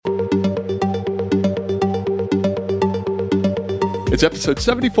It's episode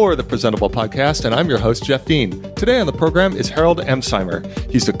 74 of the Presentable Podcast, and I'm your host, Jeff Dean. Today on the program is Harold Emsheimer.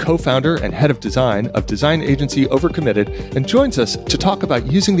 He's the co-founder and head of design agency Overcommitted, and joins us to talk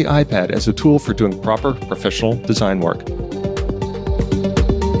about using the iPad as a tool for doing proper professional design work.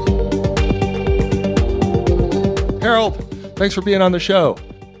 Harold, thanks for being on the show.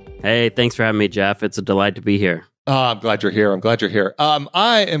 Hey, thanks for having me, Jeff. It's a delight to be here. I'm glad you're here.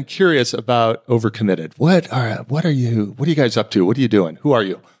 I am curious about Overcommitted. What are you guys up to? What are you doing? Who are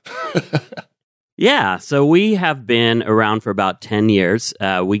you? Yeah, so we have been around for about 10 years.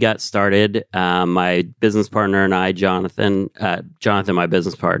 We got started, my business partner and I, Jonathan, my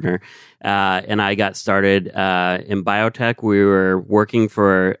business partner, and I got started in biotech. We were working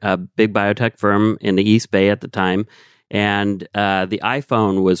for a big biotech firm in the East Bay at the time. And the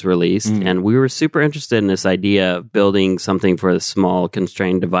iPhone was released, and we were super interested in this idea of building something for a small,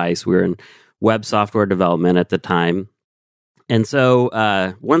 constrained device. We were in web software development at the time. And so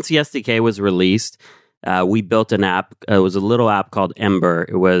once the SDK was released, we built an app. It was a little app called Ember.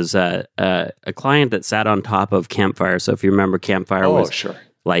 It was a client that sat on top of Campfire. So if you remember, Campfire was sure.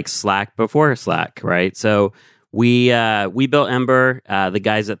 Like Slack before Slack, right? So we built Ember. The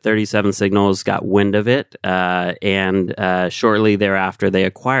guys at 37 Signals got wind of it, and shortly thereafter, they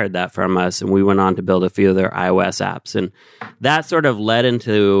acquired that from us, and we went on to build a few of their iOS apps. And that sort of led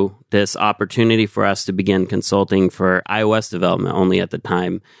into this opportunity for us to begin consulting for iOS development only at the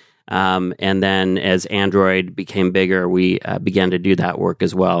time. And then as Android became bigger, we began to do that work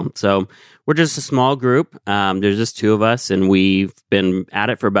as well. So we're just a small group. There's just two of us, and we've been at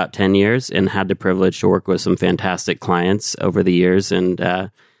it for about 10 years and had the privilege to work with some fantastic clients over the years. And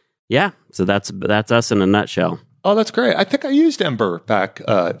so that's us in a nutshell. Oh, that's great. I think I used Ember back,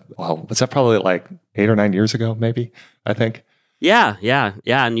 was that probably like 8 or 9 years ago, maybe, I think. Yeah.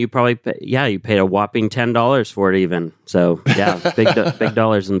 And you probably, you paid a whopping $10 for it even. So yeah, big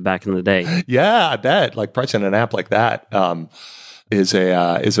dollars back in the day. Yeah, I bet. Like pricing an app like that is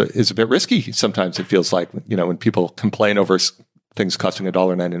a bit risky. Sometimes it feels like, when people complain over things costing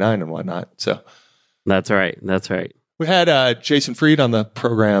 $1.99 and whatnot. So that's right. We had Jason Fried on the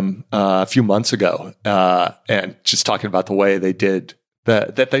program a few months ago, and just talking about the way they did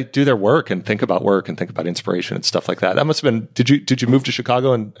that they do their work and think about work and think about inspiration and stuff like that. That must have been. Did you move to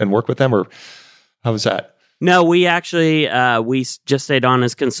Chicago and work with them, or how was that? No, we actually we just stayed on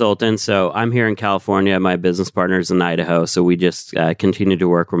as consultants. So I'm here in California. My business partner's in Idaho, so we just continue to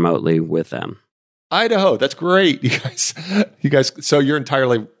work remotely with them. Idaho, that's great, you guys. So you're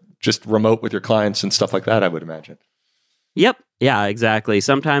entirely just remote with your clients and stuff like that, I would imagine. Yep. Yeah, exactly.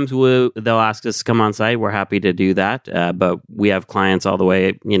 Sometimes they'll ask us to come on site. We're happy to do that. But we have clients all the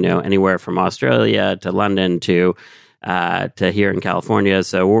way, anywhere from Australia to London to here in California.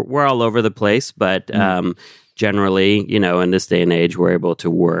 So we're all over the place. But generally, in this day and age, we're able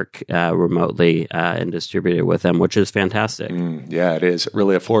to work remotely and distribute it with them, which is fantastic. Yeah, it is. It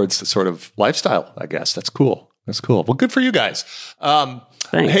really affords the sort of lifestyle, I guess. That's cool. Well, good for you guys.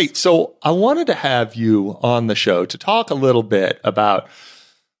 Thanks. Hey, so I wanted to have you on the show to talk a little bit about,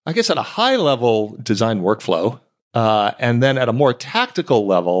 I guess, at a high level design workflow, and then at a more tactical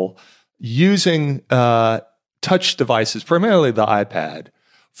level, using touch devices, primarily the iPad,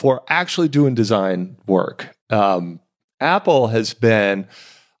 for actually doing design work. Apple has been,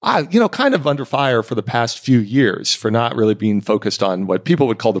 kind of under fire for the past few years for not really being focused on what people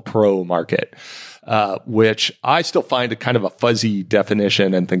would call the pro market. Which I still find a kind of a fuzzy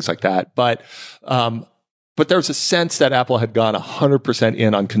definition and things like that. But there's a sense that Apple had gone 100%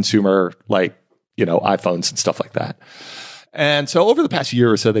 in on consumer, iPhones and stuff like that. And so over the past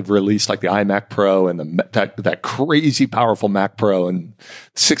year or so, they've released like the iMac Pro and that crazy powerful Mac Pro and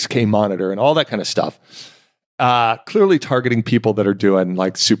 6K monitor and all that kind of stuff. Clearly targeting people that are doing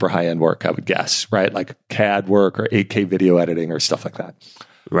like super high end work, I would guess, right? Like CAD work or 8K video editing or stuff like that.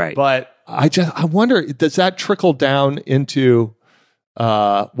 Right. But I wonder, does that trickle down into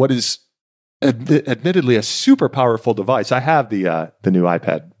what is admittedly a super powerful device? I have the new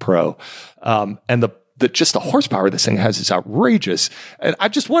iPad Pro, and just the horsepower this thing has is outrageous. And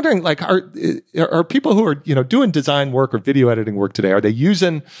I'm just wondering, like, are people who are doing design work or video editing work today, are they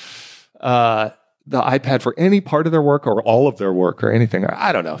using the iPad for any part of their work or all of their work or anything?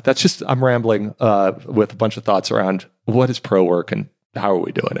 I don't know. That's just, I'm rambling with a bunch of thoughts around what is pro work and how are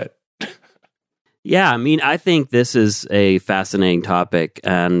we doing it? Yeah, I mean, I think this is a fascinating topic.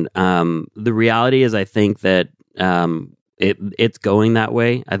 And the reality is, I think that it's going that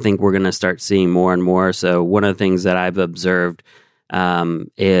way. I think we're going to start seeing more and more. So one of the things that I've observed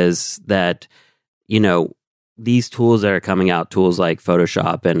is that, these tools that are coming out, tools like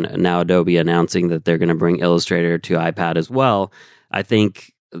Photoshop and now Adobe announcing that they're going to bring Illustrator to iPad as well, I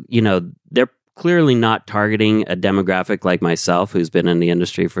think, they're clearly not targeting a demographic like myself who's been in the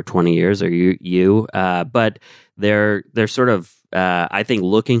industry for 20 years or you, but they're sort of, I think,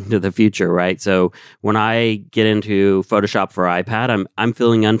 looking to the future, right? So when I get into Photoshop for iPad, I'm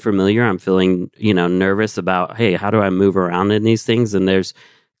feeling unfamiliar. I'm feeling, nervous about, hey, how do I move around in these things? And there's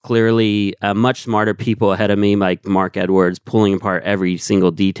clearly much smarter people ahead of me, like Mark Edwards, pulling apart every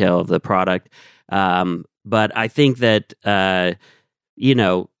single detail of the product. But I think that,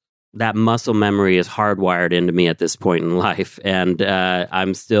 that muscle memory is hardwired into me at this point in life. And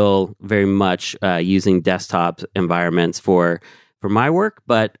I'm still very much using desktop environments for my work.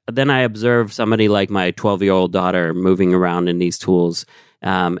 But then I observe somebody like my 12-year-old daughter moving around in these tools.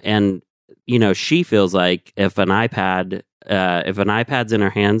 And, she feels like if an iPad's in her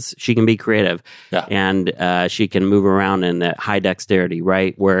hands, she can be creative. Yeah. And she can move around in that high dexterity,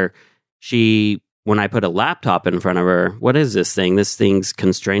 right? Where when I put a laptop in front of her, what is this thing? This thing's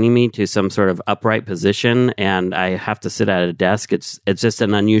constraining me to some sort of upright position, and I have to sit at a desk. It's just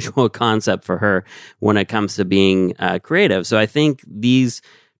an unusual concept for her when it comes to being creative. So I think these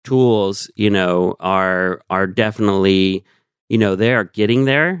tools, are definitely, they are getting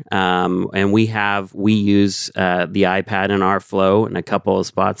there. And we use the iPad in our flow in a couple of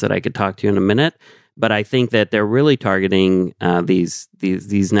spots that I could talk to in a minute. But I think that they're really targeting these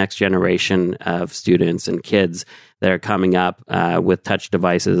next generation of students and kids that are coming up with touch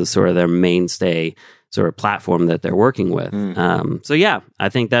devices as sort of their mainstay sort of platform that they're working with. So yeah, I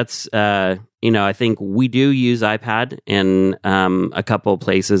think that's I think we do use iPad in a couple of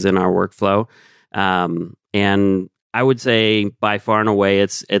places in our workflow, and I would say by far and away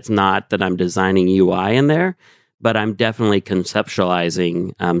it's not that I'm designing UI in there, but I'm definitely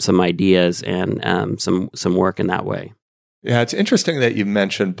conceptualizing some ideas and some work in that way. Yeah, it's interesting that you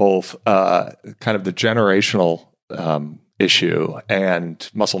mentioned both kind of the generational issue and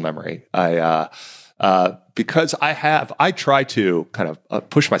muscle memory. Because I try to kind of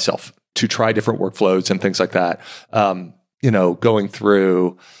push myself to try different workflows and things like that. Going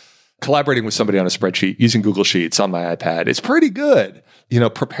through collaborating with somebody on a spreadsheet using Google Sheets on my iPad, it's pretty good.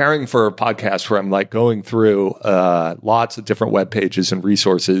 Preparing for a podcast where I'm like going through lots of different web pages and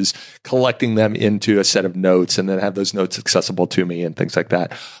resources, collecting them into a set of notes, and then have those notes accessible to me and things like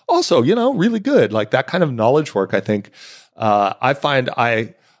that. Also, really good. Like that kind of knowledge work, I think, I find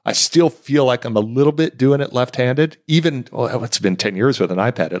I still feel like I'm a little bit doing it left-handed. Even, it's been 10 years with an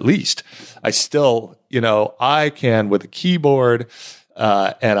iPad at least. I still, I can with a keyboard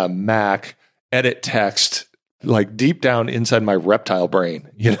and a Mac edit text like deep down inside my reptile brain,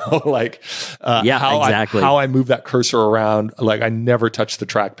 how I move that cursor around. Like I never touch the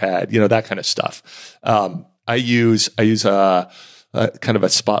trackpad, that kind of stuff. I use a kind of a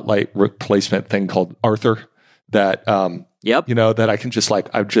spotlight replacement thing called Arthur that, that I can just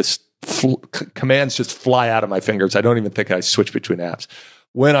commands just fly out of my fingers. I don't even think I switch between apps.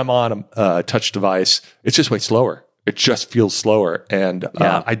 When I'm on a touch device, it's just way slower. It just feels slower. And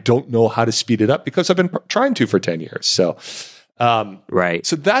I don't know how to speed it up because I've been trying to for 10 years. So, right.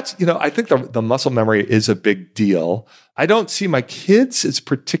 So that's, I think the muscle memory is a big deal. I don't see my kids as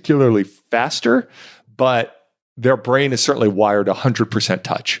particularly faster, but their brain is certainly wired 100%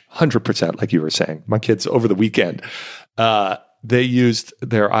 touch, 100%, like you were saying. My kids over the weekend, they used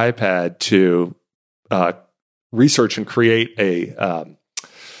their iPad to research and create a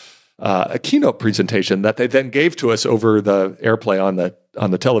keynote presentation that they then gave to us over the AirPlay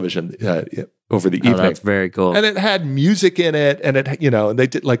on the television over the evening. That's very cool. And it had music in it, and it and they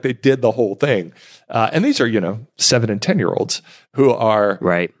did the whole thing. And these are 7 and 10-year-olds who are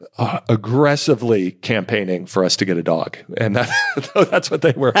aggressively campaigning for us to get a dog, and that's what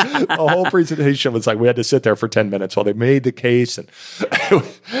they were. The whole presentation was like we had to sit there for 10 minutes while they made the case, and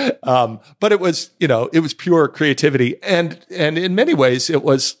but it was it was pure creativity, and in many ways it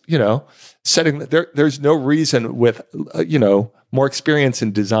was setting. There's no reason with more experience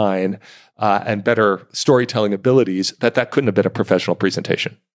in design and better storytelling abilities that couldn't have been a professional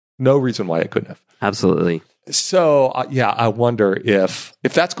presentation. No reason why it couldn't have. Absolutely. So I wonder if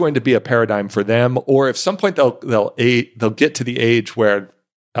that's going to be a paradigm for them, or if some point they'll get to the age where,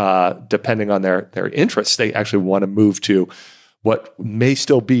 depending on their interests, they actually want to move to what may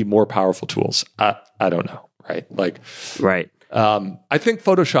still be more powerful tools. I don't know, right? Right. I think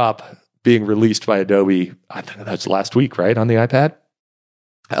Photoshop being released by Adobe, I think that's last week, right, on the iPad?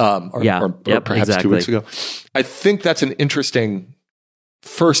 Or perhaps exactly. 2 weeks ago. I think that's an interesting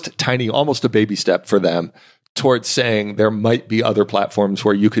first tiny, almost a baby step for them towards saying there might be other platforms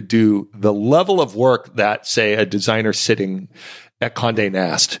where you could do the level of work that, say, a designer sitting at Condé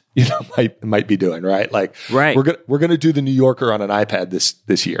Nast, might be doing, right? Like, right. we're gonna do the New Yorker on an iPad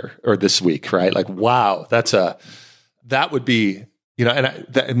this year or this week, right? Like, wow, that would be,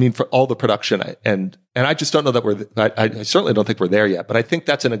 I mean, for all the production, and I just don't know that I certainly don't think we're there yet, but I think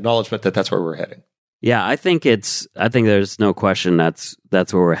that's an acknowledgement that that's where we're heading. Yeah, I think there's no question that's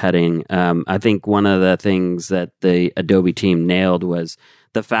where we're heading. I think one of the things that the Adobe team nailed was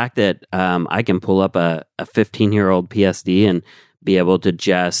the fact that I can pull up a 15-year-old PSD and be able to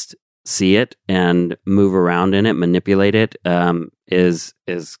just see it and move around in it, manipulate it, is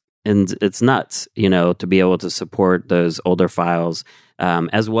and it's nuts, to be able to support those older files,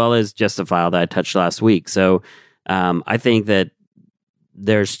 as well as just a file that I touched last week. So I think that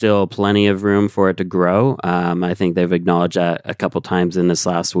there's still plenty of room for it to grow. I think they've acknowledged that a couple times in this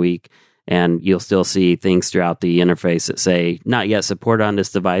last week, and you'll still see things throughout the interface that say not yet supported on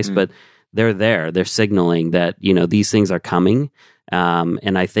this device, but they're there. They're signaling that these things are coming.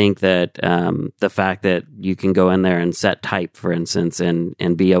 And I think that the fact that you can go in there and set type, for instance,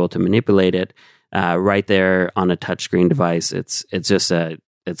 and be able to manipulate it right there on a touchscreen device,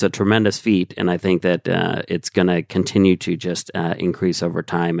 it's a tremendous feat, and I think that it's going to continue to just increase over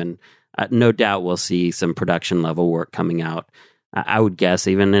time. And no doubt we'll see some production level work coming out. I would guess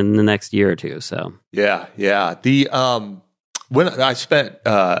even in the next year or two. So yeah. The when I spent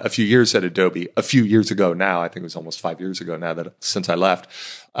a few years at Adobe, a few years ago now, I think it was almost 5 years ago now since I left,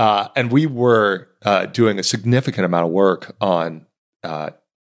 and we were doing a significant amount of work on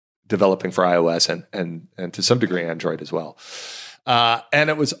developing for iOS and to some degree Android as well. And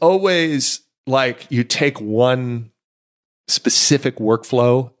it was always like you take one specific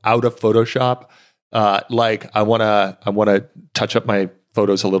workflow out of Photoshop. Like I want to touch up my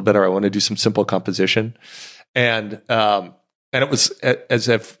photos a little bit, or I want to do some simple composition. And it was as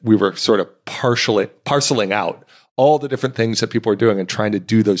if we were sort of parceling out all the different things that people are doing and trying to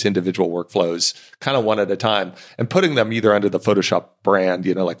do those individual workflows kind of one at a time and putting them either under the Photoshop brand,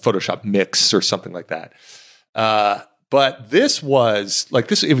 like Photoshop Mix or something like that. But this was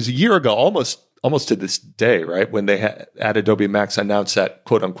it was a year ago, almost to this day, right? When they at Adobe Max announced that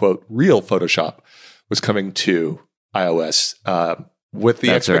quote unquote real Photoshop was coming to iOS, with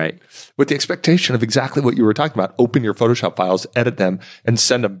the expectation of exactly what you were talking about. Open your Photoshop files, edit them, and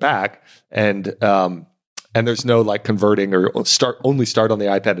send them back. And there's no like converting or start on the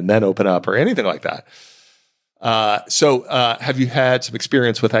iPad and then open up or anything like that. So have you had some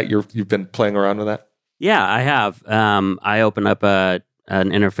experience with that? You've been playing around with that? Yeah, I have. I opened up an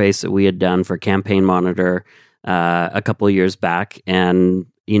interface that we had done for Campaign Monitor a couple of years back, and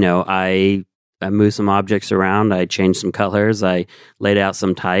I moved some objects around. I changed some colors. I laid out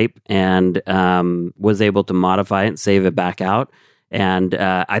some type, and was able to modify it and save it back out. And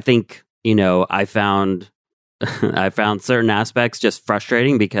I think I found certain aspects just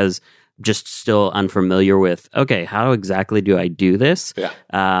frustrating because just still unfamiliar with, okay, how exactly do I do this? Yeah.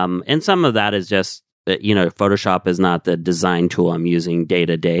 And some of that is just that, Photoshop is not the design tool I'm using day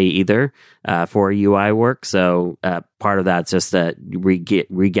to day either for UI work. So part of that's just that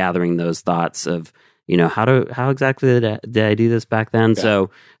regathering those thoughts of, how exactly did I do this back then? Yeah.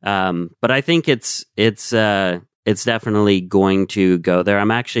 So, but I think it's definitely going to go there. I'm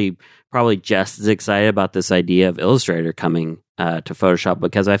actually probably just as excited about this idea of Illustrator coming to Photoshop,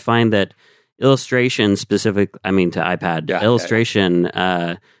 because I find that illustration to iPad, illustration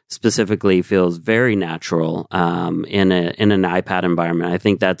specifically feels very natural in an iPad environment. I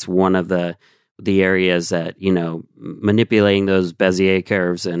think that's one of the areas that, manipulating those Bezier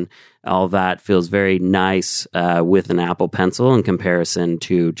curves and all that feels very nice with an Apple Pencil in comparison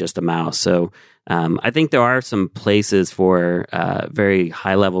to just a mouse. So I think there are some places for very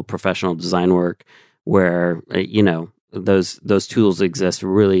high-level professional design work where, those tools exist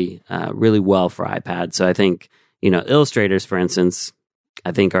really well for iPad. So I think, illustrators, for instance,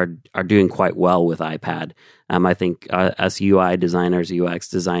 I think are doing quite well with iPad. I think us UI designers, UX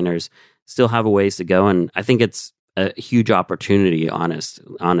designers still have a ways to go, and I think it's a huge opportunity,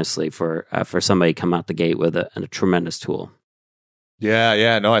 honestly, for somebody to come out the gate with a tremendous tool.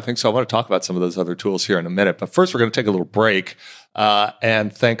 Yeah, no, I think so. I want to talk about some of those other tools here in a minute, but first we're going to take a little break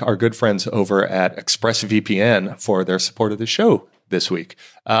and thank our good friends over at ExpressVPN for their support of the show this week.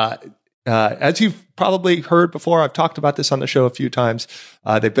 As you've probably heard before, I've talked about this on the show a few times.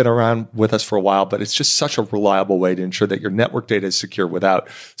 They've been around with us for a while, but it's just such a reliable way to ensure that your network data is secure without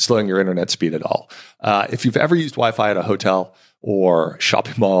slowing your internet speed at all. If you've ever used Wi-Fi at a hotel or a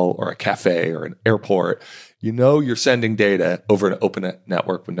shopping mall or a cafe or an airport, you're sending data over an open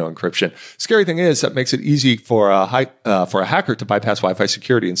network with no encryption. Scary thing is that makes it easy for a hacker to bypass Wi-Fi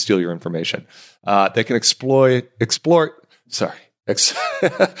security and steal your information. They can exploit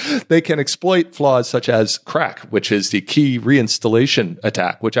They can exploit flaws such as crack, which is the key reinstallation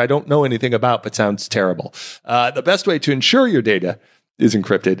attack, which I don't know anything about, but sounds terrible. The best way to ensure your data is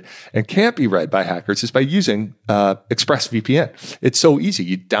encrypted and can't be read by hackers is by using ExpressVPN. It's so easy.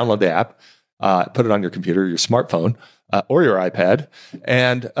 You download the app, put it on your computer, your smartphone, or your iPad,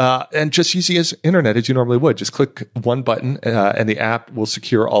 and just use the internet as you normally would. Just click one button, and the app will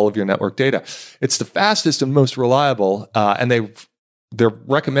secure all of your network data. It's the fastest and most reliable, and they're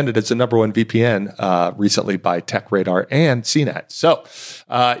recommended as the number one VPN recently by TechRadar and CNET. So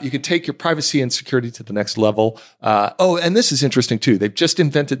you can take your privacy and security to the next level. And this is interesting too. They've just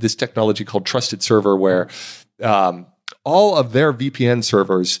invented this technology called Trusted Server, where all of their VPN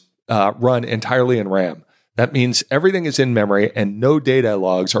servers run entirely in RAM. That means everything is in memory and no data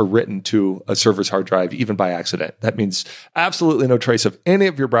logs are written to a server's hard drive, even by accident. That means absolutely no trace of any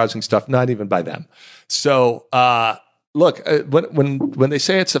of your browsing stuff, not even by them. So, look, when they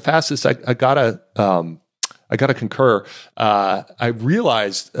say it's the fastest, I gotta concur. I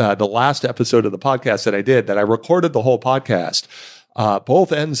realized the last episode of the podcast that I did that I recorded the whole podcast,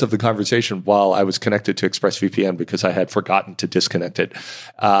 both ends of the conversation while I was connected to ExpressVPN because I had forgotten to disconnect it,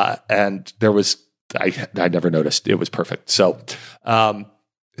 and there was I never noticed. It was perfect. So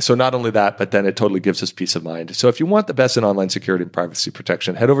not only that, but then it totally gives us peace of mind. So if you want the best in online security and privacy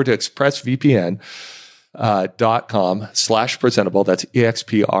protection, head over to expressvpn.com/presentable. That's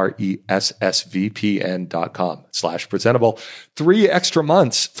expressvpn.com/presentable. 3 extra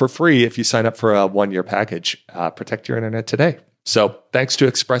months for free if you sign up for a 1-year package. Protect your internet today. So thanks to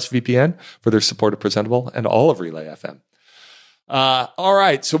ExpressVPN for their support of Presentable and all of Relay FM. All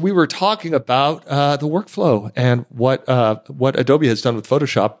right. So we were talking about the workflow and what Adobe has done with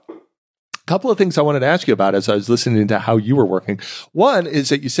Photoshop. A couple of things I wanted to ask you about as I was listening to how you were working. One is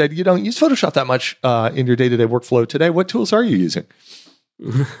that you said you don't use Photoshop that much in your day-to-day workflow today. What tools are you using?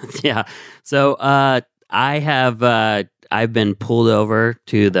 Yeah. So I've been pulled over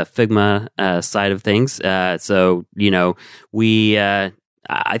to the Figma side of things.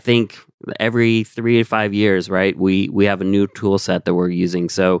 I think every 3 to 5 years, right, we have a new tool set that we're using.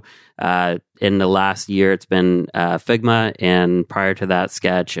 So in the last year, it's been Figma, and prior to that,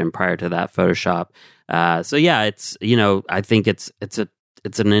 Sketch, and prior to that, Photoshop. It's I think it's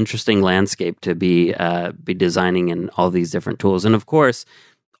an interesting landscape to be designing in all these different tools, and of course,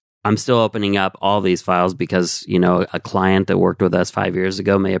 I'm still opening up all these files because, a client that worked with us 5 years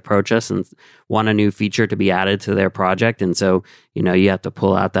ago may approach us and want a new feature to be added to their project. And so, you have to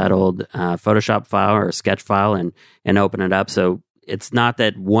pull out that old Photoshop file or Sketch file and open it up. So it's not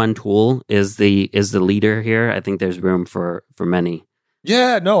that one tool is the leader here. I think there's room for many.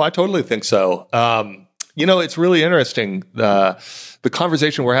 Yeah, no, I totally think so. It's really interesting. The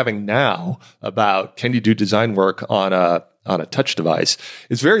conversation we're having now about can you do design work on a touch device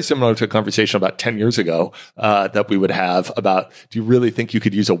is very similar to a conversation about 10 years ago that we would have about, do you really think you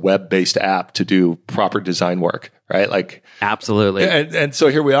could use a web-based app to do proper design work, right? Like, absolutely. And so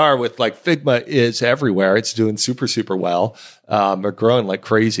here we are with Figma is everywhere. It's doing super, super well. They're growing like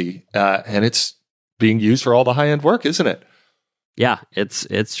crazy. And it's being used for all the high-end work, isn't it? Yeah,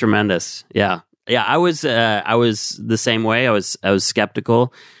 it's tremendous. Yeah. Yeah, I was the same way. I was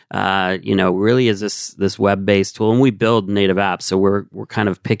skeptical. Really is this web-based tool, and we build native apps, so we're kind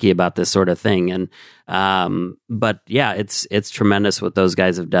of picky about this sort of thing. And but yeah, it's tremendous what those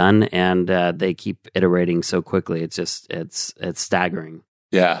guys have done, and they keep iterating so quickly. It's staggering.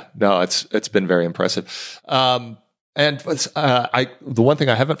 Yeah, no, it's been very impressive. The one thing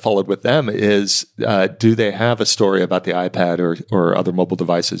I haven't followed with them is, do they have a story about the iPad or other mobile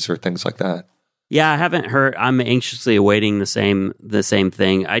devices or things like that? Yeah, I haven't heard. I'm anxiously awaiting the same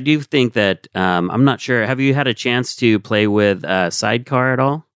thing. I do think that I'm not sure. Have you had a chance to play with Sidecar at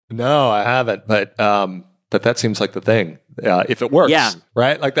all? No, I haven't. But that seems like the thing. If it works, yeah.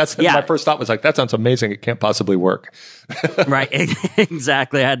 Right? My first thought was that sounds amazing. It can't possibly work. Right,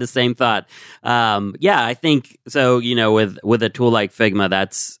 exactly. I had the same thought. I think so. With a tool like Figma,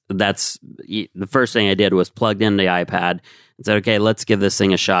 that's the first thing I did was plugged in the iPad. Said, okay, let's give this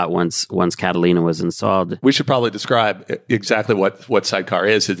thing a shot once Catalina was installed. We should probably describe exactly what Sidecar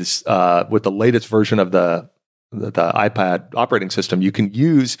is. It is with the latest version of the iPad operating system, you can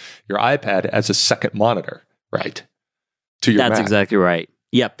use your iPad as a second monitor, right? To your That's Mac. Exactly right.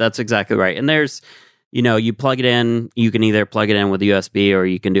 Yep, that's exactly right. And there's, you plug it in, you can either plug it in with USB or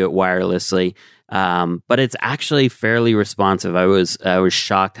you can do it wirelessly. But it's actually fairly responsive. I was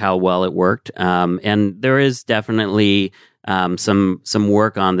shocked how well it worked. And there is definitely some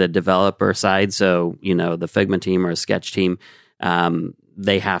work on the developer side. So, the Figma team or Sketch team,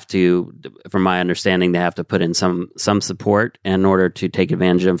 they have to, from my understanding, they have to put in some support in order to take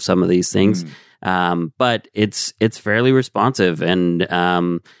advantage of some of these things. But it's fairly responsive, and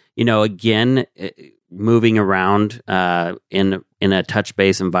again, moving around in a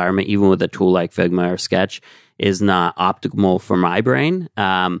touch-based environment, even with a tool like Figma or Sketch, is not optimal for my brain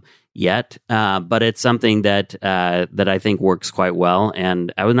yet. But it's something that I think works quite well.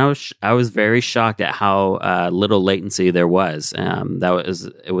 And I was very shocked at how little latency there was.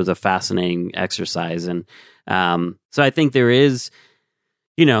 It was a fascinating exercise, and so I think there is.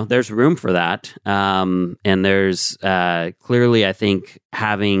 There's room for that. And there's clearly, I think,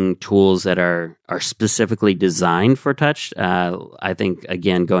 having tools that are specifically designed for touch. I think,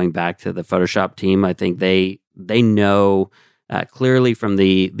 again, going back to the Photoshop team, I think they know clearly from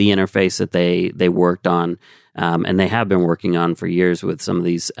the interface that they worked on, and they have been working on for years with some of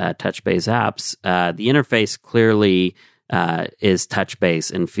these touch-based apps. The interface clearly is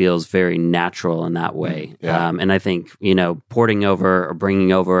touch-based and feels very natural in that way. Yeah. And I think, porting over or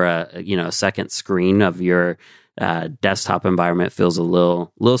bringing over a second screen of your desktop environment feels a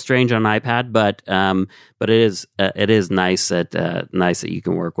little strange on iPad, but it is nice that you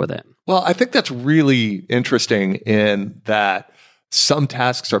can work with it. Well, I think that's really interesting in that some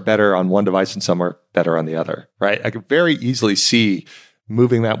tasks are better on one device and some are better on the other, right? I could very easily see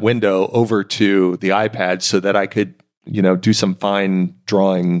moving that window over to the iPad so that I could do some fine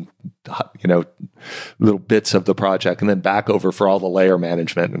drawing, little bits of the project, and then back over for all the layer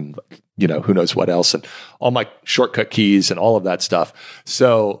management and, who knows what else, and all my shortcut keys and all of that stuff.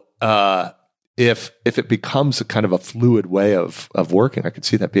 So, if it becomes a kind of a fluid way of working, I could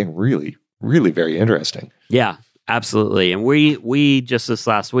see that being really, really very interesting. Yeah, absolutely. And we just this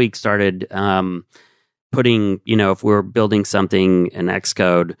last week started, putting, if we're building something in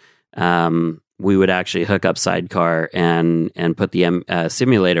Xcode, we would actually hook up Sidecar and put the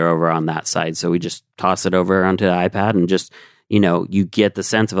simulator over on that side. So we just toss it over onto the iPad and just, you get the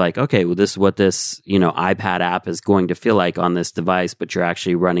sense of like, okay, well, this is what this, iPad app is going to feel like on this device, but you're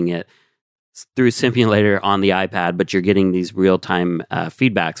actually running it through simulator on the iPad, but you're getting these real-time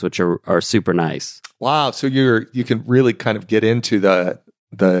feedbacks, which are super nice. Wow. So you can really kind of get into the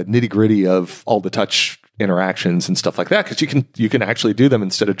nitty-gritty of all the touch interactions and stuff like that, because you can actually do them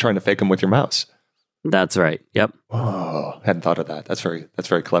instead of trying to fake them with your mouse. That's right. Yep. Oh, hadn't thought of that. That's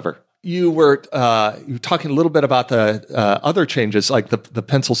very clever. You were talking a little bit about the other changes, like the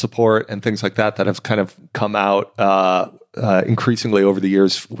pencil support and things like that have kind of come out increasingly over the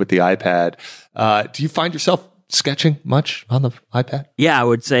years with the iPad. Do you find yourself sketching much on the iPad? Yeah, I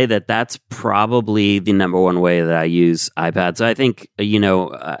would say that's probably the number one way that I use iPad. So I think, at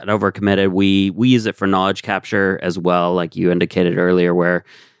Overcommitted, we use it for knowledge capture as well, like you indicated earlier, where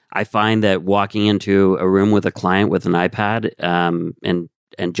I find that walking into a room with a client with an iPad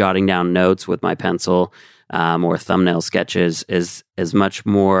and jotting down notes with my pencil or thumbnail sketches is much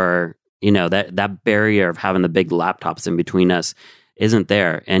more, that barrier of having the big laptops in between us isn't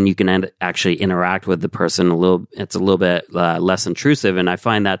there, and you can actually interact with the person it's a little bit less intrusive, and I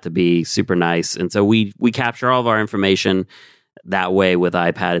find that to be super nice. And so we capture all of our information that way with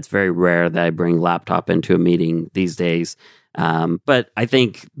iPad. It's very rare that I bring laptop into a meeting these days, but I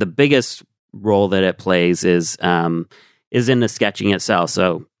think the biggest role that it plays is in the sketching itself.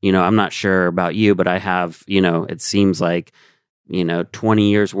 So I'm not sure about you, but I have it seems like 20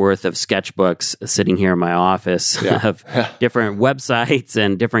 years worth of sketchbooks sitting here in my office of different websites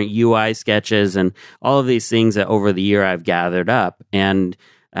and different UI sketches and all of these things that over the year I've gathered up. And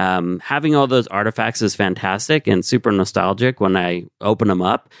having all those artifacts is fantastic and super nostalgic when I open them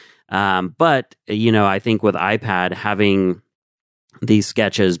up. But, I think with iPad, having these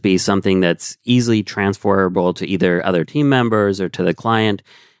sketches be something that's easily transferable to either other team members or to the client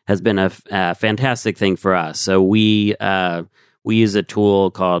has been a fantastic thing for us. So we use a tool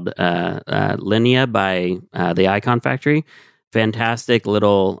called Linea by the Icon Factory. Fantastic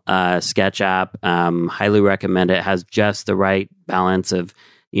little sketch app. Highly recommend it. It has just the right balance of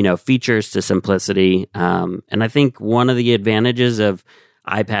features to simplicity. And I think one of the advantages of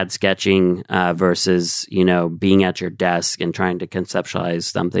iPad sketching versus being at your desk and trying to conceptualize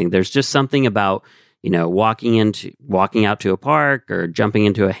something, there's just something about walking out to a park or jumping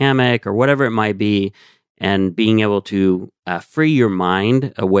into a hammock or whatever it might be, and being able to free your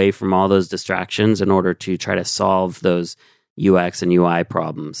mind away from all those distractions in order to try to solve those UX and UI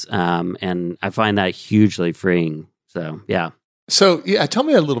problems. And I find that hugely freeing. So, yeah. So, tell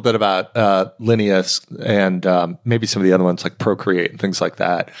me a little bit about Linea and maybe some of the other ones like Procreate and things like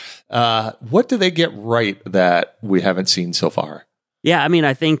that. What do they get right that we haven't seen so far? Yeah, I mean,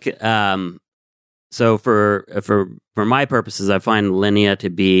 I think So for my purposes, I find Linea to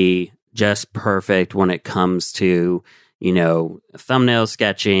be just perfect when it comes to, thumbnail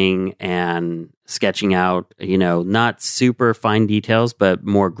sketching and sketching out, not super fine details, but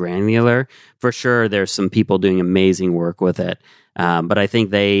more granular. For sure, there's some people doing amazing work with it. But I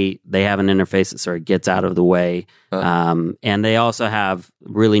think they have an interface that sort of gets out of the way. And they also have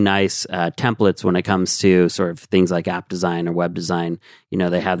really nice templates when it comes to sort of things like app design or web design.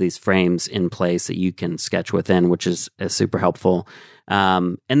 They have these frames in place that you can sketch within, which is super helpful.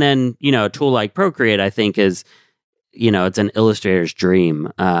 And then, a tool like Procreate, I think is, it's an illustrator's dream.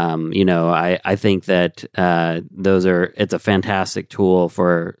 I think that it's a fantastic tool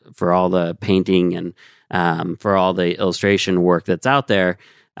for all the painting and for all the illustration work that's out there.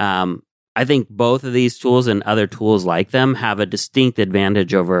 I think both of these tools and other tools like them have a distinct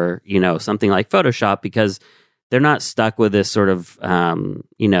advantage over, something like Photoshop, because they're not stuck with this sort of,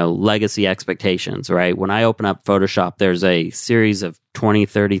 legacy expectations, right? When I open up Photoshop, there's a series of 20,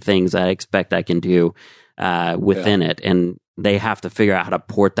 30 things I expect I can do within it. And they have to figure out how to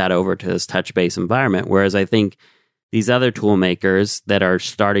port that over to this touch-based environment. Whereas I think these other tool makers that are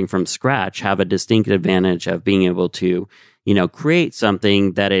starting from scratch have a distinct advantage of being able to, create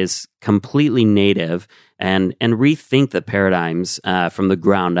something that is completely native and rethink the paradigms from the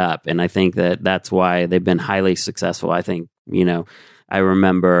ground up. And I think that's why they've been highly successful. I think, I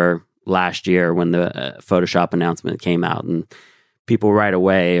remember last year when the Photoshop announcement came out, and people right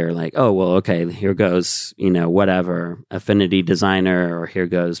away are like, oh, well, okay, here goes, whatever, Affinity Designer, or here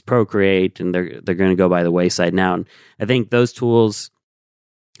goes Procreate, and they're going to go by the wayside now. And I think those tools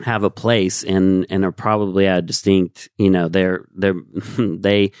have a place and are probably a distinct,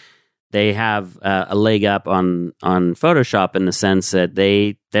 they have a leg up on Photoshop in the sense that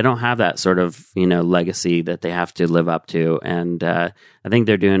they don't have that sort of, legacy that they have to live up to. And I think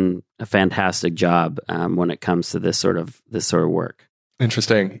they're doing a fantastic job when it comes to this sort of work.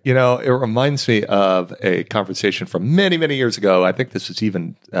 Interesting. It reminds me of a conversation from many, many years ago. I think this was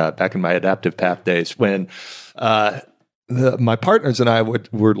even back in my Adaptive Path days when my partners and I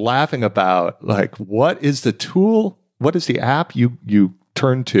were laughing about, like, what is the tool, what is the app you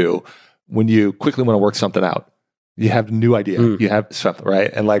turn to when you quickly want to work something out? You have a new idea. You have something,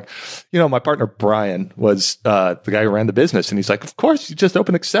 right? And my partner, Brian, was the guy who ran the business. And he's like, of course, you just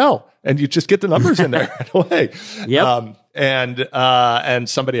open Excel and you just get the numbers in there right away. Yep. And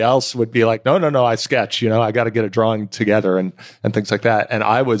somebody else would be like, no, I sketch, I got to get a drawing together and things like that. And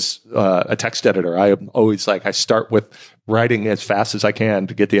I was a text editor. I am always I start with writing as fast as I can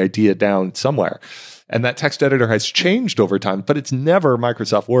to get the idea down somewhere. And that text editor has changed over time, but it's never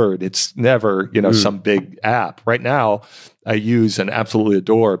Microsoft Word. It's never, some big app. Right now, I use and absolutely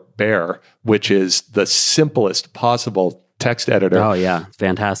adore Bear, which is the simplest possible text editor. Oh, yeah.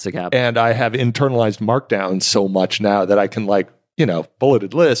 Fantastic app. And I have internalized Markdown so much now that I can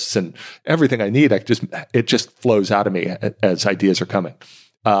bulleted lists and everything I need. It just flows out of me as ideas are coming.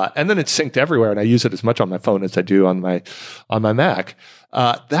 And then it's synced everywhere, and I use it as much on my phone as I do on my Mac.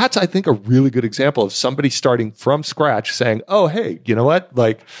 That's, I think, a really good example of somebody starting from scratch saying, oh, hey, you know what?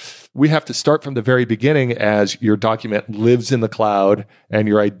 We have to start from the very beginning as your document lives in the cloud and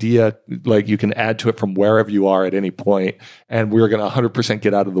your idea, you can add to it from wherever you are at any point. And we're going to 100%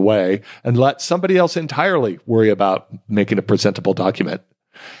 get out of the way and let somebody else entirely worry about making a presentable document.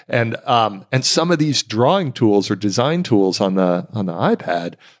 And some of these drawing tools or design tools on the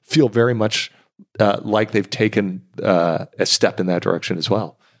iPad feel very much like they've taken a step in that direction as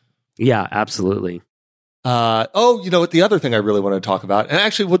well. Yeah, absolutely. The other thing I really want to talk about, and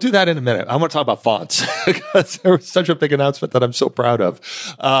actually we'll do that in a minute. I want to talk about fonts because there was such a big announcement that I'm so proud of.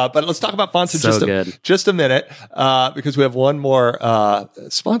 But let's talk about fonts in just a minute, because we have one more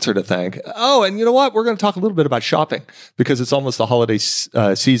sponsor to thank. Oh, and you know what? We're going to talk a little bit about shopping because it's almost the holiday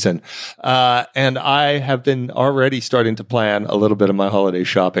season. And I have been already starting to plan a little bit of my holiday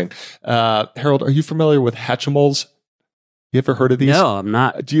shopping. Harold, are you familiar with Hatchimals? You ever heard of these? No, I'm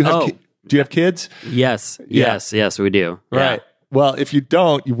not. Do you have kids? Yes, we do. Right. Yeah. Well, if you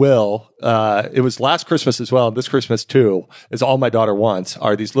don't, you will. It was last Christmas as well, and this Christmas too, is all my daughter wants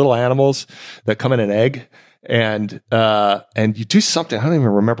are these little animals that come in an egg, and you do something. I don't even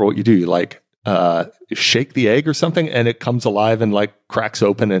remember what you do. You shake the egg or something, and it comes alive and cracks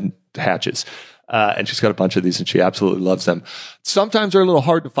open and hatches. And she's got a bunch of these, and she absolutely loves them. Sometimes they're a little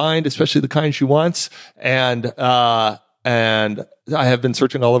hard to find, especially the kind she wants, and I have been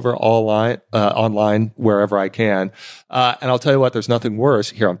searching all over online, wherever I can. And I'll tell you what, there's nothing worse.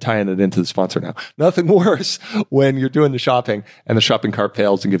 Here, I'm tying it into the sponsor now. Nothing worse when you're doing the shopping and the shopping cart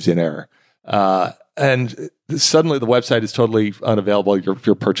fails and gives you an error. and suddenly the website is totally unavailable.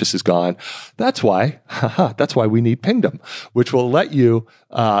 Your purchase is gone. That's why we need Pingdom, which will let you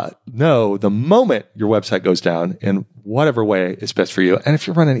know the moment your website goes down in whatever way is best for you. And if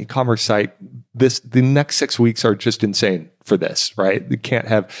you run an e-commerce site, the next 6 weeks are just insane for this, right? You can't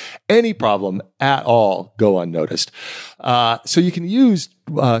have any problem at all go unnoticed. So you can use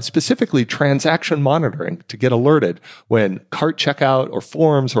specifically transaction monitoring to get alerted when cart checkout or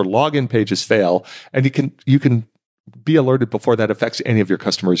forms or login pages fail, and you can be alerted before that affects any of your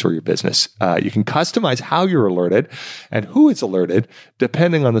customers or your business. You can customize how you're alerted and who is alerted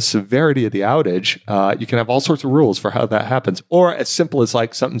depending on the severity of the outage. You can have all sorts of rules for how that happens, or as simple as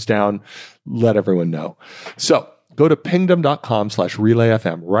like something's down, let everyone know. So go to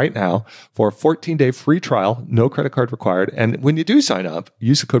pingdom.com/relayfm right now for a 14-day free trial, no credit card required. And when you do sign up,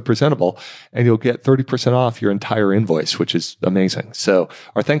 use the code presentable and you'll get 30% off your entire invoice, which is amazing. So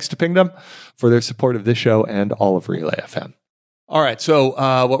our thanks to Pingdom for their support of this show and all of Relay FM. All right. So,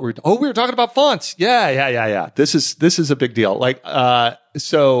 we were talking about fonts. Yeah. This is a big deal.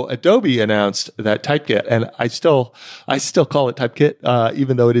 So Adobe announced that Typekit, and I still call it Typekit,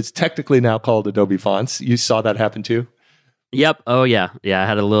 even though it is technically now called Adobe Fonts. You saw that happen too? Yep. Oh yeah. Yeah. I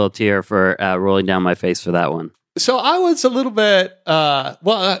had a little tear for rolling down my face for that one. So I was a little bit,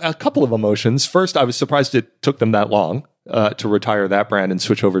 a couple of emotions. First, I was surprised it took them that long to retire that brand and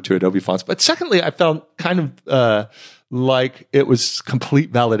switch over to Adobe Fonts. But secondly, I felt kind of like it was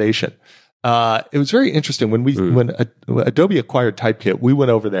complete validation. It was very interesting when Adobe acquired Typekit, we went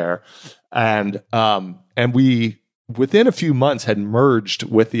over there and we within a few months had merged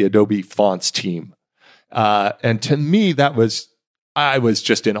with the Adobe Fonts team. And to me, I was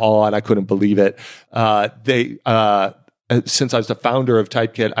just in awe and I couldn't believe it. Since I was the founder of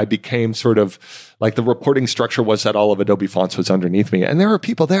Typekit, I became sort of like the reporting structure was that all of Adobe Fonts was underneath me. And there were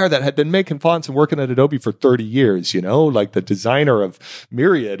people there that had been making fonts and working at Adobe for 30 years, like the designer of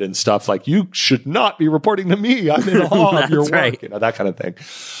Myriad and stuff. Like, you should not be reporting to me. I'm in awe of your work, right. That kind of thing.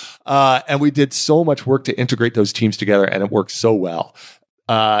 And we did so much work to integrate those teams together, and it worked so well.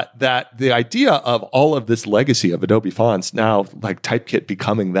 That the idea of all of this legacy of Adobe Fonts, now like Typekit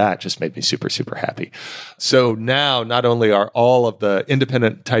becoming that, just made me super, super happy. So now not only are all of the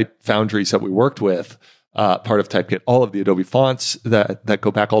independent type foundries that we worked with part of Typekit, all of the Adobe Fonts that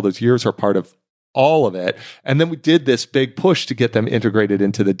go back all those years are part of all of it. And then we did this big push to get them integrated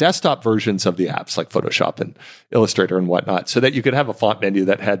into the desktop versions of the apps like Photoshop and Illustrator and whatnot, so that you could have a font menu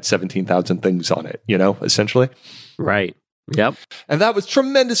that had 17,000 things on it, essentially. Right. Yep. And that was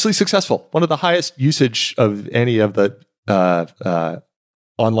tremendously successful. One of the highest usage of any of the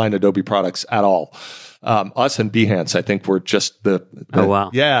online Adobe products at all. Us and Behance, I think, were just the oh, wow.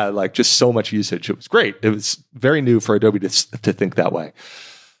 Yeah, like just so much usage. It was great. It was very new for Adobe to think that way.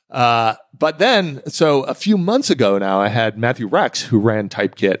 But then, so a few months ago now, I had Matthew Rex, who ran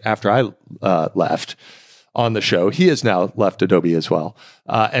Typekit after I left, on the show. He has now left Adobe as well.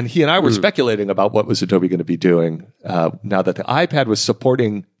 And he and I were speculating about what was Adobe going to be doing now that the iPad was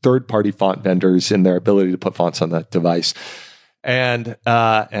supporting third-party font vendors in their ability to put fonts on the device. And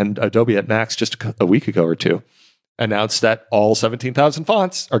Adobe at Max just a week ago or two announced that all 17,000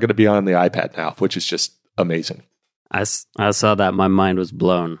 fonts are going to be on the iPad now, which is just amazing. I saw that. My mind was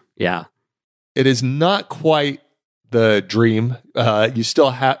blown. Yeah. It is not quite the dream. You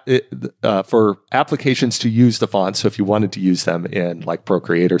still have for applications to use the fonts. So if you wanted to use them in like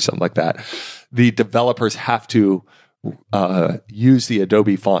Procreate or something like that, the developers have to use the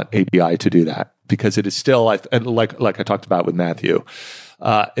Adobe Font API to do that, because it is still like I talked about with Matthew.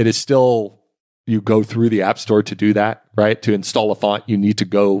 It is still, you go through the App Store to do that, right? To install a font, you need to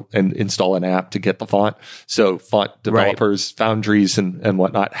go and install an app to get the font. So font developers, foundries, and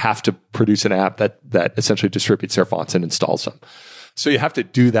whatnot have to produce an app that essentially distributes their fonts and installs them. So you have to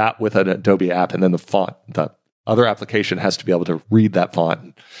do that with an Adobe app, and then the other application has to be able to read that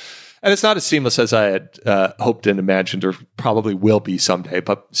font. And it's not as seamless as I had hoped and imagined, or probably will be someday.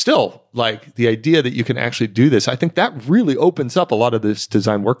 But still, like the idea that you can actually do this, I think that really opens up a lot of this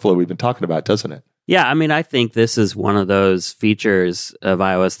design workflow we've been talking about, doesn't it? Yeah, I mean, I think this is one of those features of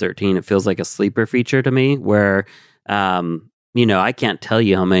iOS 13. It feels like a sleeper feature to me, where, I can't tell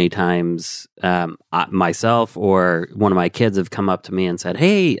you how many times myself or one of my kids have come up to me and said,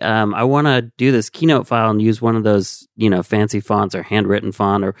 "Hey, I want to do this Keynote file and use one of those, fancy fonts or handwritten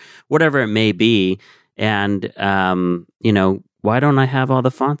font or whatever it may be. And, why don't I have all the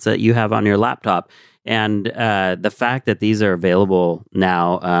fonts that you have on your laptop?" And the fact that these are available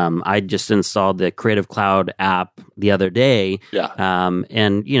now, I just installed the Creative Cloud app the other day,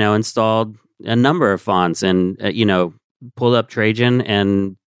 and installed a number of fonts, and pulled up Trajan,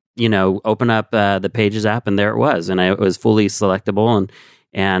 and open up the Pages app, and there it was, and it was fully selectable,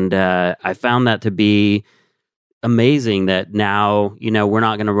 and I found that to be amazing. That now we're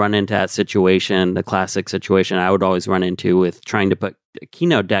not going to run into that situation, the classic situation I would always run into with trying to put a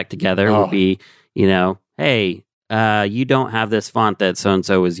Keynote deck together. Would be hey, you don't have this font that so and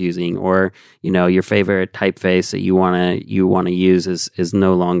so was using, or your favorite typeface that you want to use is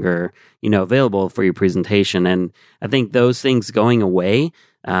no longer available for your presentation. And I think those things going away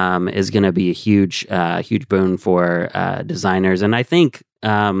is going to be a huge boon for designers. And I think,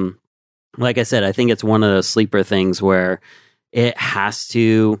 like I said, I think it's one of those sleeper things where it has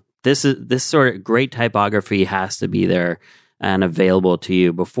to. This sort of great typography has to be there and available to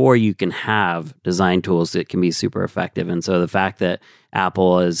you before you can have design tools that can be super effective. And so the fact that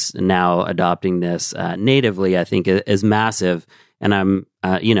Apple is now adopting this natively, I think, is massive. And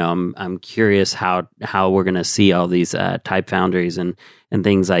I'm curious how we're going to see all these type foundries and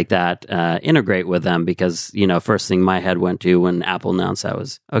things like that integrate with them, because first thing my head went to when Apple announced that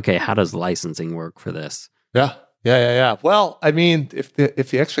was, okay, how does licensing work for this? Yeah. Well, I mean, if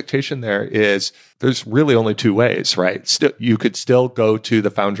the expectation there is, there's really only two ways, right? You could still go to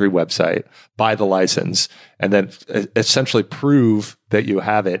the Foundry website, buy the license, and then essentially prove that you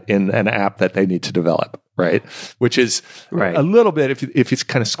have it in an app that they need to develop, right? Which is a little bit, if you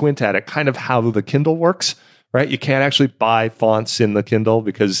kind of squint at it, kind of how the Kindle works, right? You can't actually buy fonts in the Kindle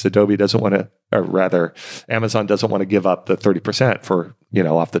because Adobe doesn't want to, or rather, Amazon doesn't want to give up the 30% for,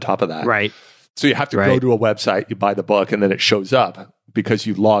 off the top of that. Right. So you have to go to a website, you buy the book, and then it shows up because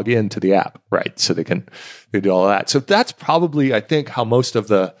you log into the app, right? So they do all of that. So that's probably, I think, how most of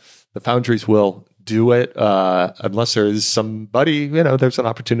the foundries will do it, unless there is somebody, there's an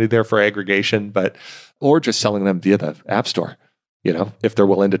opportunity there for aggregation, or just selling them via the App Store, if they're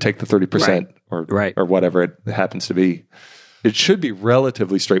willing to take the 30% or whatever it happens to be. It should be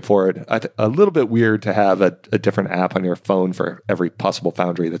relatively straightforward. A little bit weird to have a different app on your phone for every possible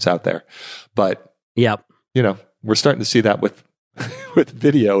foundry that's out there. But, we're starting to see that with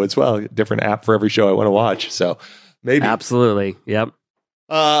video as well. A different app for every show I want to watch. So maybe. Absolutely. Yep.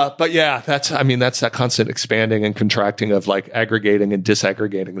 But yeah, that's that constant expanding and contracting of like aggregating and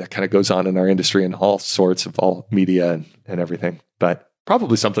disaggregating that kind of goes on in our industry in all sorts of all media and everything. But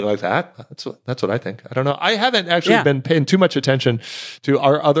probably something like that. That's what I think. I don't know. I haven't actually been paying too much attention to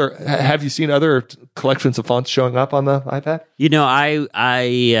our other. Have you seen other collections of fonts showing up on the iPad?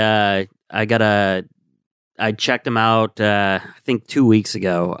 I checked them out. I think 2 weeks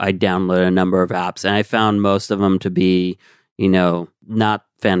ago. I downloaded a number of apps, and I found most of them to be, not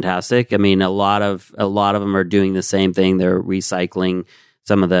fantastic. I mean, a lot of them are doing the same thing. They're recycling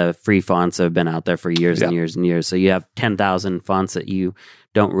some of the free fonts that have been out there for years and years and years. So you have 10,000 fonts that you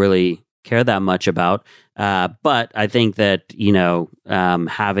don't really care that much about. But I think that,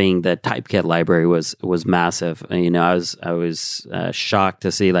 having the Typekit library was massive. I was shocked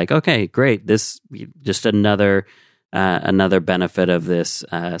to see like, okay, great. This just another benefit of this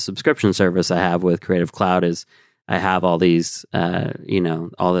subscription service I have with Creative Cloud is I have all these,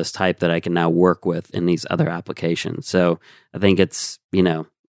 all this type that I can now work with in these other applications. So I think it's,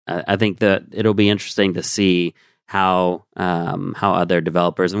 I think that it'll be interesting to see how other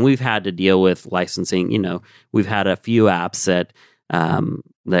developers, and we've had to deal with licensing. We've had a few apps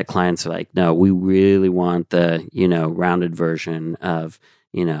that clients are like, no, we really want the rounded version of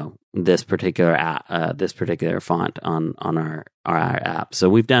this particular app, this particular font on our app. So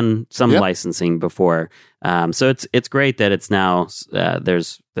we've done some licensing before. So it's great that it's now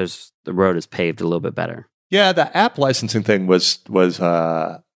there's the road is paved a little bit better. Yeah, the app licensing thing was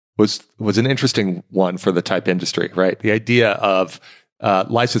an interesting one for the type industry, right? The idea of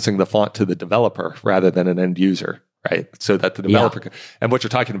licensing the font to the developer rather than an end user, right? So that the developer and what you're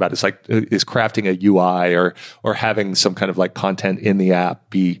talking about is crafting a UI or having some kind of like content in the app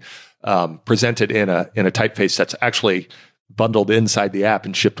be presented in a typeface that's actually bundled inside the app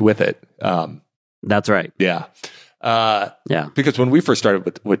and shipped with it. That's right. Yeah. Because when we first started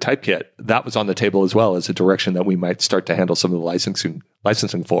with Typekit, that was on the table as well as a direction that we might start to handle some of the licensing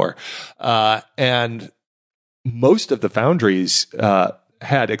for. And most of the foundries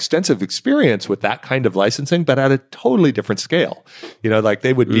had extensive experience with that kind of licensing, but at a totally different scale. Like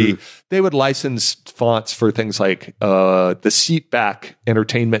they would license fonts for things like the seat back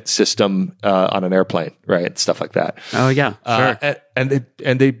entertainment system on an airplane, right? Stuff like that. Oh yeah, sure.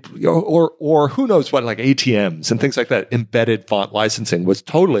 And they or who knows what, like ATMs and things like that. Embedded font licensing was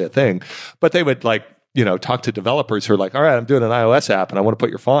totally a thing, but they would talk to developers who are like, all right, I'm doing an iOS app and I want to put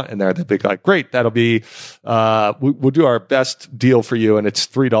your font in there. They'd be like, great, that'll be, we'll do our best deal for you, and it's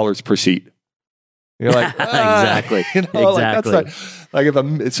 $3 per seat. You're like, exactly. Exactly. Like, Like if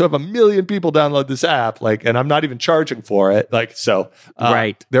a million people download this app, like, and I'm not even charging for it, like, so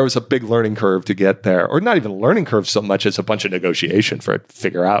right. There was a big learning curve to get there, or not even a learning curve so much as a bunch of negotiation for it to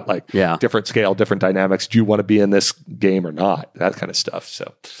figure out, like, different scale, different dynamics. Do you want to be in this game or not? That kind of stuff.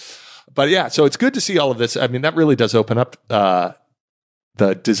 So, but yeah, so it's good to see all of this. I mean, that really does open up the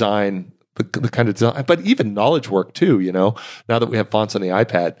design. The kind of design, but even knowledge work too, you know, now that we have fonts on the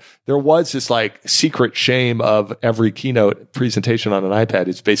iPad, there was this like secret shame of every keynote presentation on an iPad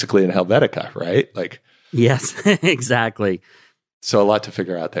is basically in Helvetica, right? Like, yes, exactly. So a lot to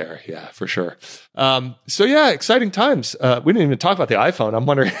figure out there. Yeah, for sure. So yeah, exciting times. We didn't even talk about the iPhone. I'm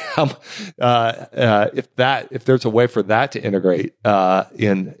wondering if there's a way for that to integrate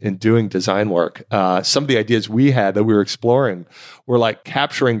in doing design work. Some of the ideas we had that we were exploring were like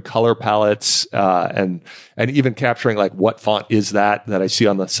capturing color palettes and even capturing like what font is that I see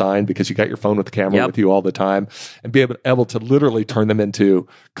on the sign, because you got your phone with the camera with you all the time, and be able to literally turn them into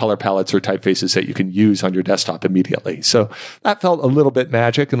color palettes or typefaces that you can use on your desktop immediately. So that felt a little bit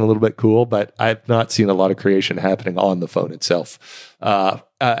magic and a little bit cool, but I've not seen a lot of creation happening on the phone itself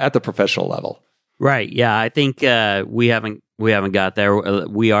at the professional level. Right. Yeah. I think we haven't got there.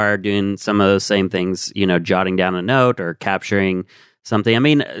 We are doing some of those same things, you know, jotting down a note or capturing something. I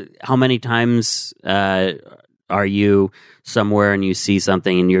mean, how many times are you somewhere and you see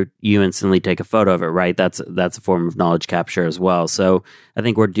something and you instantly take a photo of it, right? That's a form of knowledge capture as well. So I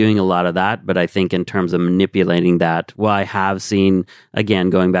think we're doing a lot of that, but I think in terms of manipulating that, well, I have seen, again,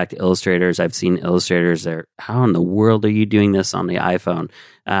 going back to illustrators, I've seen illustrators there, how in the world are you doing this on the iPhone?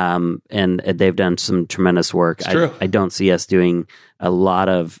 And they've done some tremendous work. I don't see us doing a lot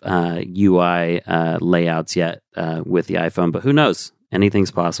of UI layouts yet with the iPhone, but who knows?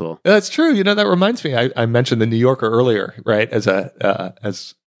 Anything's possible. That's true. You know, that reminds me, I mentioned the New Yorker earlier, right? As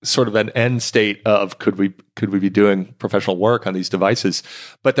as sort of an end state of could we be doing professional work on these devices?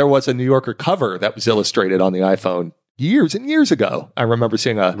 But there was a New Yorker cover that was illustrated on the iPhone years and years ago. I remember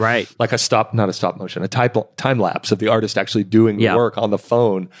seeing not a stop motion, a time lapse of the artist actually doing the work on the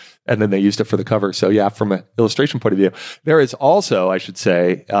phone, and then they used it for the cover. So yeah, from an illustration point of view, there is also, I should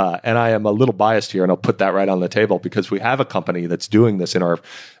say, and I am a little biased here, and I'll put that right on the table because we have a company that's doing this in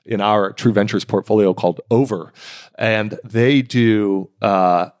our True Ventures portfolio called Over, and they do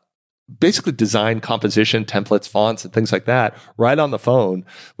basically design composition, templates, fonts, and things like that right on the phone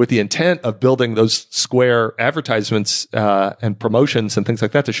with the intent of building those square advertisements and promotions and things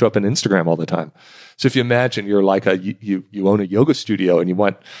like that to show up in Instagram all the time. So if you imagine you're like you own a yoga studio and you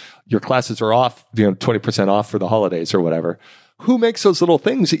want your classes are off, 20% off for the holidays or whatever. Who makes those little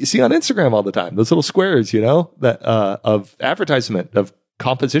things that you see on Instagram all the time? Those little squares, that of advertisement, of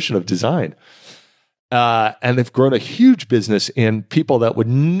composition, of design. And they've grown a huge business in people that would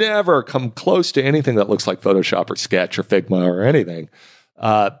never come close to anything that looks like Photoshop or Sketch or Figma or anything,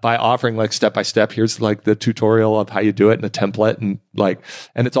 by offering like step by step. Here's like the tutorial of how you do it in a template, and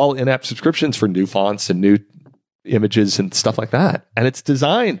it's all in-app subscriptions for new fonts and new images and stuff like that. And it's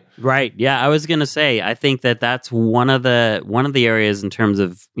design. Right. Yeah. I was going to say, I think that's one of the areas in terms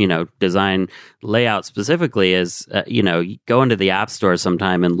of, design layout specifically is, go into the app store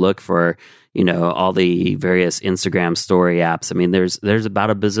sometime and look for, all the various Instagram story apps. I mean, there's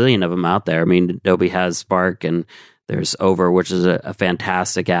about a bazillion of them out there. I mean, Adobe has Spark, and there's Over, which is a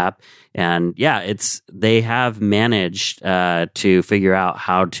fantastic app. And yeah, they have managed to figure out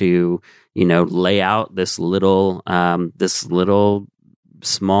how to, lay out this little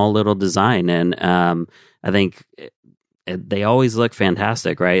small little design. And I think they always look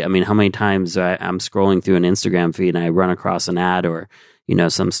fantastic, right? I mean, how many times I'm scrolling through an Instagram feed and I run across an ad or,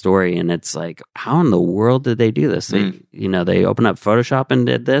 some story, and it's like, how in the world did they do this? They opened up Photoshop and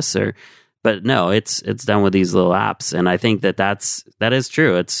did this, but no, it's done with these little apps. And I think that is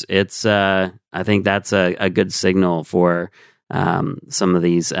true. I think that's a good signal for some of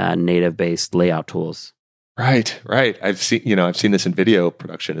these native based layout tools. Right. I've seen this in video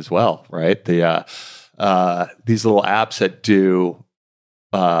production as well. Right. These little apps that do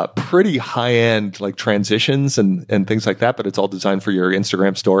pretty high end like transitions and things like that, but it's all designed for your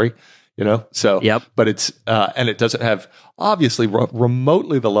Instagram story. So, but it's, and it doesn't have obviously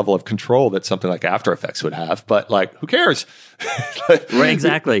remotely the level of control that something like After Effects would have, but like, who cares? Right,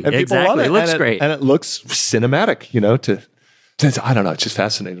 exactly. Exactly. It looks great. And it looks cinematic, I don't know. It's just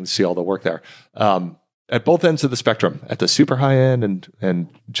fascinating to see all the work there. At both ends of the spectrum, at the super high end and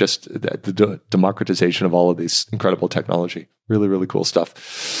just the democratization of all of these incredible technology. Really, really cool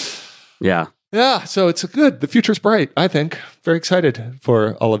stuff. Yeah. Yeah, so it's good. The future's bright, I think. Very excited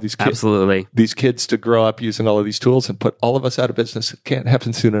for all of these kids. Absolutely. These kids to grow up using all of these tools and put all of us out of business. It can't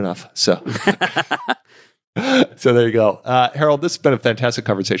happen soon enough. So So there you go. Harold, this has been a fantastic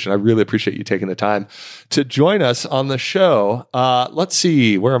conversation. I really appreciate you taking the time to join us on the show. Let's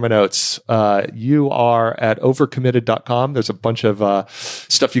see. Where are my notes? You are at overcommitted.com. There's a bunch of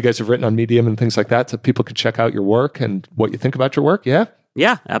stuff you guys have written on Medium and things like that, so people can check out your work and what you think about your work. Yeah?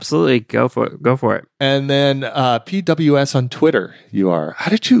 Yeah, absolutely. Go for it. And then PWS on Twitter. You are.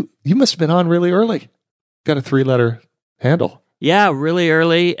 You must have been on really early. Got a 3-letter handle. Yeah, really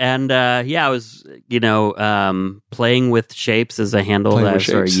early. And I was, playing with shapes as a handle that I've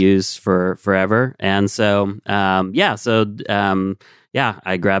sort of used for forever. And so, I grabbed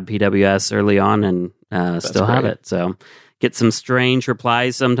PWS early on and still have it. So get some strange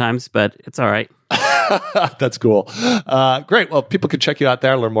replies sometimes, but it's all right. That's cool. Great. Well, people can check you out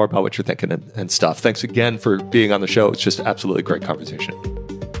there, learn more about what you're thinking and stuff. Thanks again for being on the show. It's just absolutely great conversation.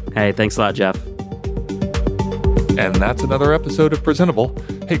 Hey, thanks a lot, Jeff. And that's another episode of Presentable.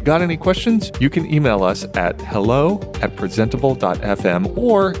 Hey, got any questions? You can email us at hello@presentable.fm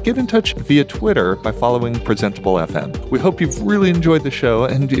or get in touch via Twitter by following Presentable FM. We hope you've really enjoyed the show,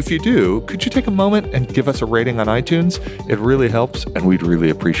 and if you do, could you take a moment and give us a rating on iTunes? It really helps, and we'd really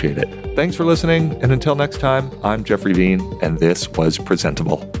appreciate it. Thanks for listening, and until next time, I'm Jeffrey Veen, and this was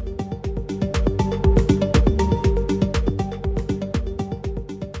Presentable.